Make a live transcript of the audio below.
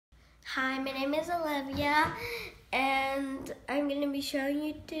Hi, my name is Olivia, and I'm going to be showing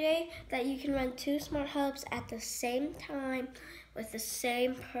you today that you can run two SmartHubs at the same time with the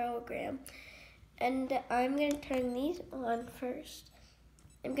same program. And I'm going to turn these on first.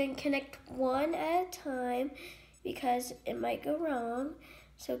 I'm going to connect one at a time because it might go wrong.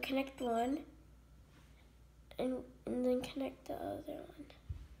 So connect one and then connect the other one.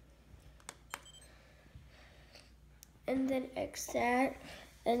 And then exit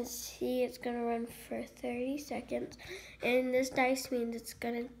and see it's gonna run for 30 seconds. And this dice means it's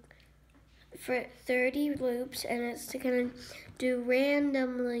gonna for 30 loops, and it's gonna do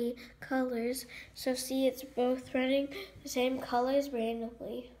randomly colors. So see, it's both running the same colors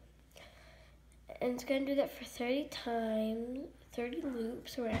randomly. And it's gonna do that for 30 times, 30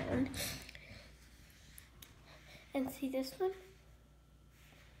 loops around. And see this one?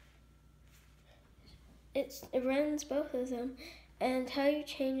 It runs both of them. And how you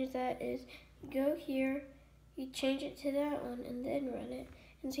change that is you go here, you change it to that one, and then run it.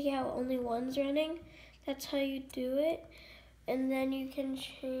 And see how only one's running? That's how you do it. And then you can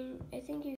change, I think you